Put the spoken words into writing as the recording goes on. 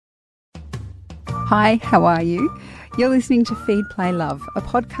Hi, how are you? You're listening to Feed, Play, Love, a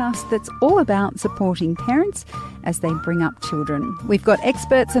podcast that's all about supporting parents as they bring up children. We've got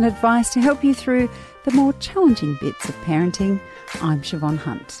experts and advice to help you through the more challenging bits of parenting. I'm Siobhan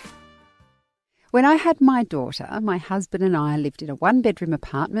Hunt. When I had my daughter, my husband and I lived in a one-bedroom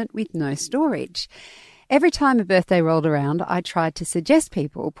apartment with no storage. Every time a birthday rolled around, I tried to suggest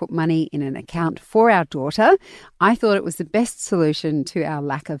people put money in an account for our daughter. I thought it was the best solution to our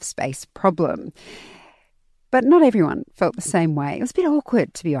lack of space problem. But not everyone felt the same way. It was a bit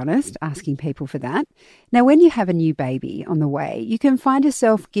awkward, to be honest, asking people for that. Now, when you have a new baby on the way, you can find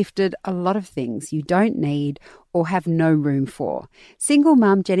yourself gifted a lot of things you don't need or have no room for. Single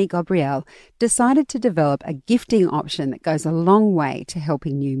mum Jenny Gabrielle decided to develop a gifting option that goes a long way to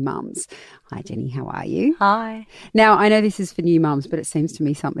helping new mums. Hi, Jenny, how are you? Hi. Now, I know this is for new mums, but it seems to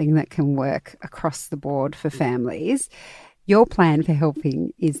me something that can work across the board for families. Your plan for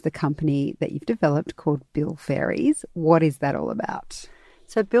helping is the company that you've developed called Bill Fairies. What is that all about?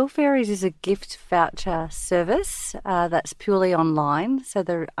 So Bill Fairies is a gift voucher service that's purely online, so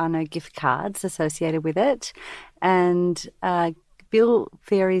there are no gift cards associated with it. And Bill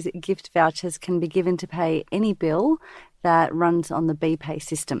Fairies gift vouchers can be given to pay any bill that runs on the BPay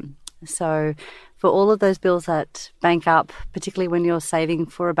system. So for all of those bills that bank up, particularly when you're saving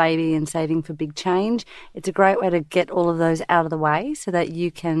for a baby and saving for big change, it's a great way to get all of those out of the way so that you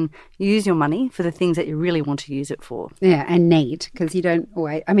can use your money for the things that you really want to use it for. Yeah, and need, because you don't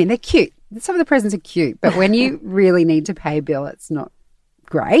always, I mean, they're cute. Some of the presents are cute, but when you really need to pay a bill, it's not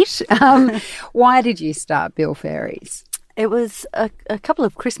great. Why did you start Bill Fairies? It was a couple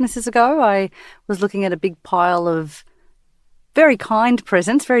of Christmases ago. I was looking at a big pile of very kind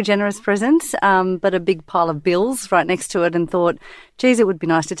presents, very generous presents, but a big pile of bills right next to it, and thought, geez, it would be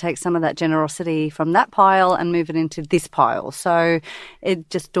nice to take some of that generosity from that pile and move it into this pile. So it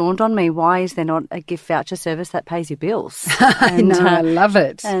just dawned on me, why is there not a gift voucher service that pays your bills? I know, I love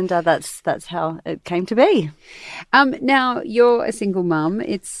it. And that's how it came to be. Now, you're a single mum.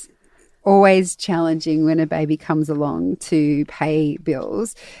 It's always challenging when a baby comes along to pay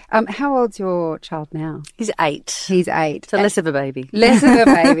bills. How old's your child now? He's 8. He's 8. So less of a baby. Less of a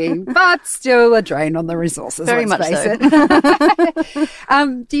baby, but still a drain on the resources. Very much so.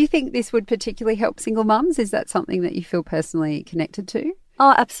 Do you think this would particularly help single mums? Is that something that you feel personally connected to?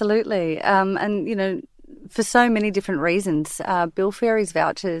 Oh, absolutely. And, you know, for so many different reasons. Bill Fairies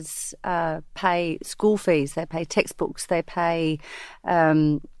vouchers pay school fees, they pay textbooks, they pay,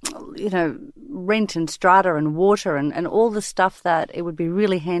 rent and strata and water and all the stuff that it would be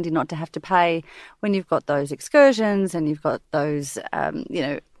really handy not to have to pay when you've got those excursions and you've got those,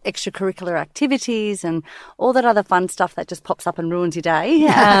 extracurricular activities and all that other fun stuff that just pops up and ruins your day.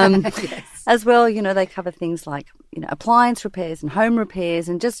 Yes. As well, they cover things like, appliance repairs and home repairs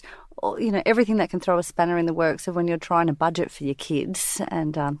and just, everything that can throw a spanner in the works of when you're trying to budget for your kids,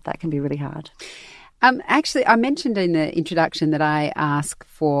 and that can be really hard. Actually, I mentioned in the introduction that I ask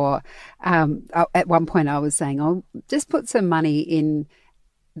for, at one point I was saying, I'll just put some money in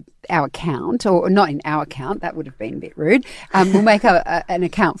our account, or not in our account, that would have been a bit rude. We'll make an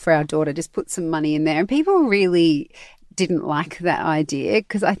account for our daughter, just put some money in there. And people really didn't like that idea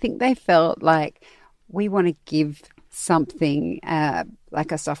because I think they felt like we want to give something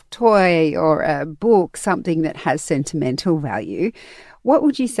like a soft toy or a book, something that has sentimental value. What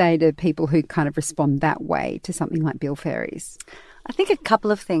would you say to people who kind of respond that way to something like Bill Fairies? I think a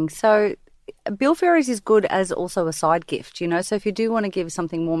couple of things. So Bill Fairies is good as also a side gift, so if you do want to give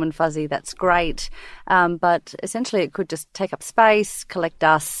something warm and fuzzy, that's great. But essentially it could just take up space, collect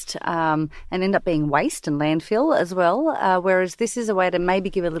dust, and end up being waste and landfill as well. Whereas this is a way to maybe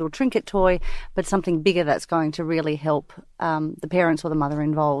give a little trinket toy, but something bigger that's going to really help the parents or the mother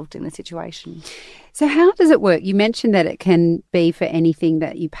involved in the situation. So how does it work? You mentioned that it can be for anything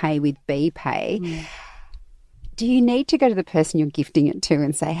that you pay with BPay. Do you need to go to the person you're gifting it to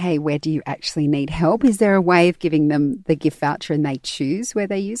and say, hey, where do you actually need help? Is there a way of giving them the gift voucher and they choose where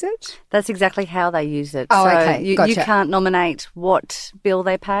they use it? That's exactly how they use it. Oh, so okay. Gotcha. You can't nominate what bill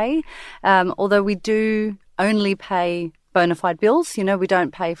they pay, although we do only pay bona fide bills. We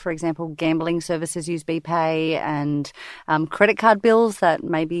don't pay, for example, gambling services use BPay, and credit card bills that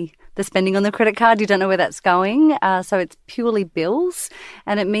maybe the spending on the credit card, you don't know where that's going. So it's purely bills,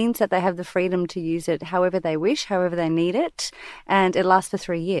 and it means that they have the freedom to use it however they wish, however they need it, and it lasts for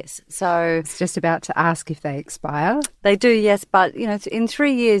 3 years. So it's just about to ask if they expire. They do, yes, but in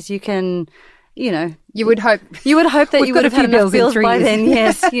 3 years you can You would hope that you would have had enough bills by then,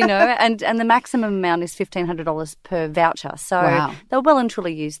 years. yes, and the maximum amount is $1,500 per voucher. So they'll well and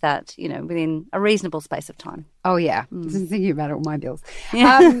truly use that, within a reasonable space of time. Oh, yeah. Just thinking about all my bills.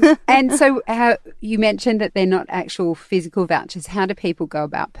 Yeah. And so you mentioned that they're not actual physical vouchers. How do people go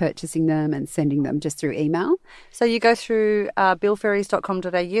about purchasing them and sending them? Just through email? So you go through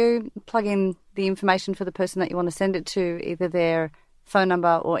billferries.com.au, plug in the information for the person that you want to send it to, either their phone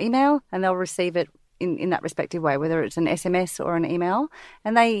number or email, and they'll receive it in that respective way, whether it's an SMS or an email.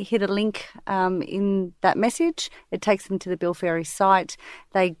 And they hit a link in that message. It takes them to the Bill Fairies site.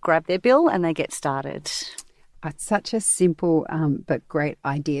 They grab their bill and they get started. It's such a simple but great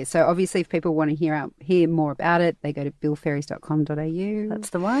idea. So obviously if people want to hear more about it, they go to billferries.com.au. That's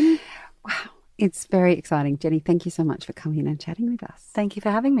the one. Wow. It's very exciting. Jenny, thank you so much for coming in and chatting with us. Thank you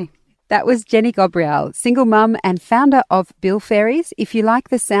for having me. That was Jenny Gabriel, single mum and founder of Bill Fairies. If you like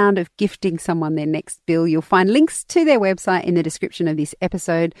the sound of gifting someone their next bill, you'll find links to their website in the description of this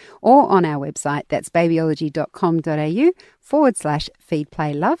episode or on our website. That's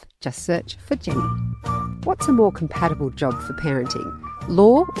babyology.com.au/feedplaylove. Just search for Jenny. What's a more compatible job for parenting,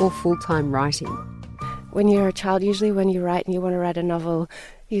 law or full-time writing? When you're a child, usually when you write and you want to write a novel,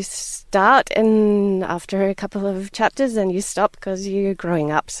 you start and after a couple of chapters and you stop because you're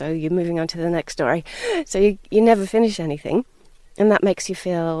growing up, so you're moving on to the next story. So you never finish anything. And that makes you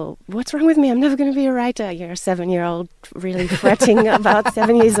feel, what's wrong with me? I'm never going to be a writer. You're a 7-year-old really fretting about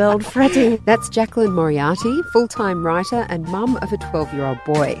 7 years old fretting. That's Jacqueline Moriarty, full-time writer and mum of a 12-year-old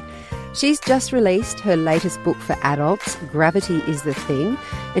boy. She's just released her latest book for adults, Gravity is the Thing,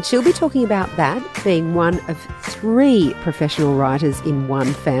 and she'll be talking about that, being one of 3 professional writers in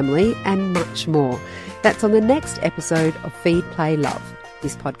one family, and much more. That's on the next episode of Feed, Play, Love.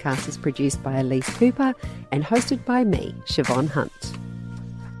 This podcast is produced by Elise Cooper and hosted by me, Siobhan Hunt.